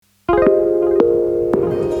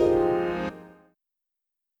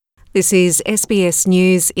This is SBS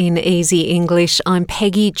News in Easy English. I'm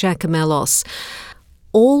Peggy Giacomellos.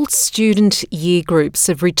 All student year groups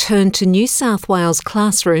have returned to New South Wales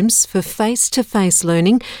classrooms for face-to-face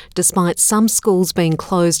learning, despite some schools being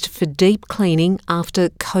closed for deep cleaning after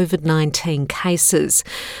COVID-19 cases.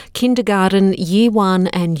 Kindergarten, Year 1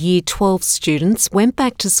 and Year 12 students went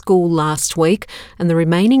back to school last week, and the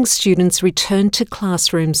remaining students returned to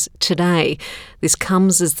classrooms today. This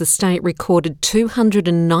comes as the state recorded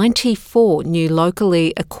 294 new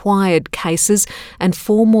locally acquired cases and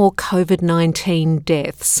 4 more COVID-19 deaths.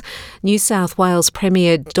 New South Wales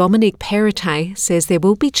Premier Dominic Perrottet says there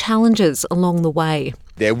will be challenges along the way.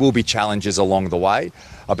 There will be challenges along the way,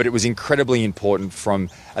 but it was incredibly important from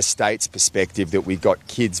a state's perspective that we got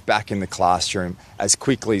kids back in the classroom as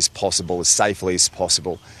quickly as possible, as safely as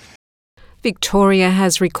possible. Victoria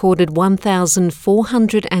has recorded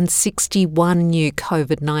 1,461 new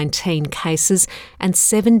COVID-19 cases and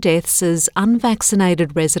 7 deaths as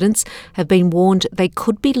unvaccinated residents have been warned they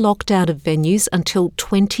could be locked out of venues until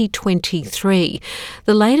 2023.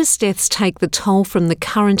 The latest deaths take the toll from the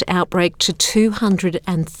current outbreak to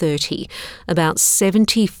 230. About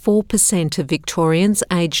 74% of Victorians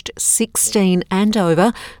aged 16 and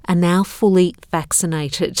over are now fully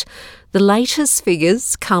vaccinated. The latest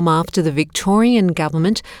figures come after the Victorian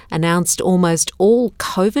government announced almost all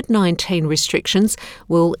COVID-19 restrictions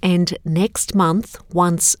will end next month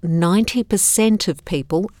once 90% of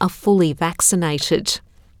people are fully vaccinated.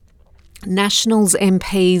 Nationals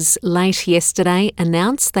MPs late yesterday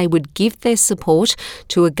announced they would give their support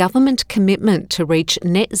to a government commitment to reach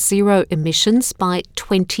net zero emissions by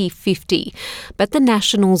 2050. But the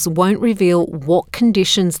Nationals won't reveal what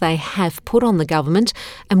conditions they have put on the government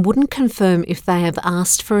and wouldn't confirm if they have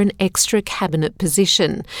asked for an extra cabinet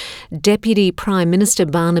position. Deputy Prime Minister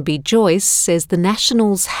Barnaby Joyce says the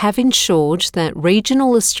Nationals have ensured that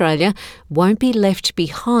regional Australia won't be left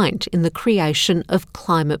behind in the creation of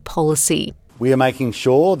climate policy. We are making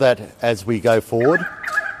sure that as we go forward,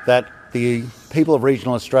 that the people of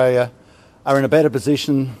regional Australia are in a better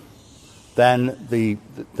position than the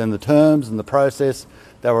terms and the process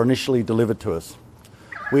that were initially delivered to us.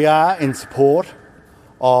 We are in support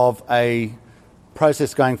of a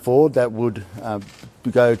process going forward that would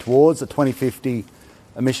go towards a 2050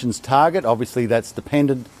 emissions target. Obviously, that's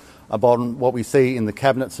dependent upon what we see in the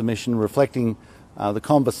Cabinet submission reflecting the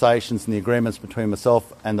conversations and the agreements between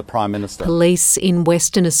myself and the Prime Minister. Police in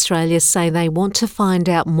Western Australia say they want to find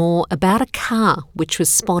out more about a car which was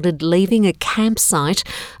spotted leaving a campsite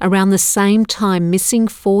around the same time missing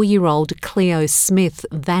 4-year-old Cleo Smith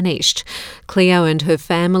vanished. Cleo and her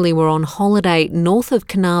family were on holiday north of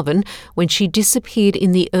Carnarvon when she disappeared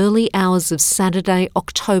in the early hours of Saturday,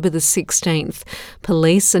 October the 16th.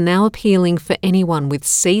 Police are now appealing for anyone with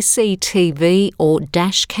CCTV or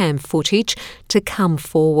dashcam footage to come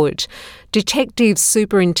forward. Detective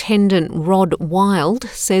Superintendent Rod Wild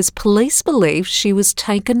says police believe she was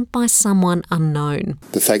taken by someone unknown.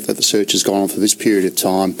 The fact that the search has gone on for this period of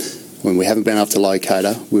time, when we haven't been able to locate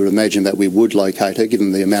her, we would imagine that we would locate her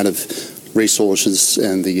given the amount of resources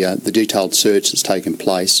and the detailed search that's taken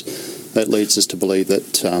place. That leads us to believe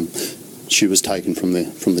that she was taken from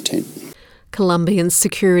the tent. Colombian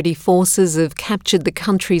security forces have captured the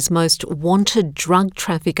country's most wanted drug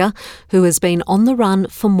trafficker who has been on the run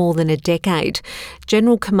for more than a decade.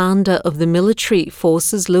 General Commander of the military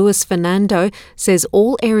forces, Luis Fernando, says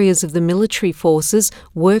all areas of the military forces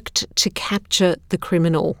worked to capture the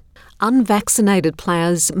criminal. Unvaccinated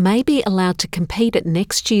players may be allowed to compete at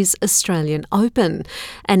next year's Australian Open.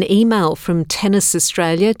 An email from Tennis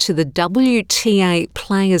Australia to the WTA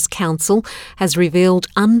Players Council has revealed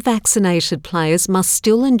unvaccinated players must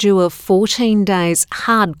still endure 14 days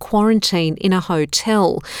hard quarantine in a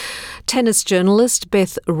hotel. Tennis journalist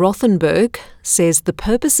Beth Rothenberg says the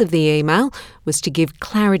purpose of the email was to give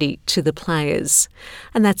clarity to the players.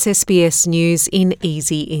 And that's SBS News in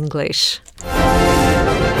Easy English.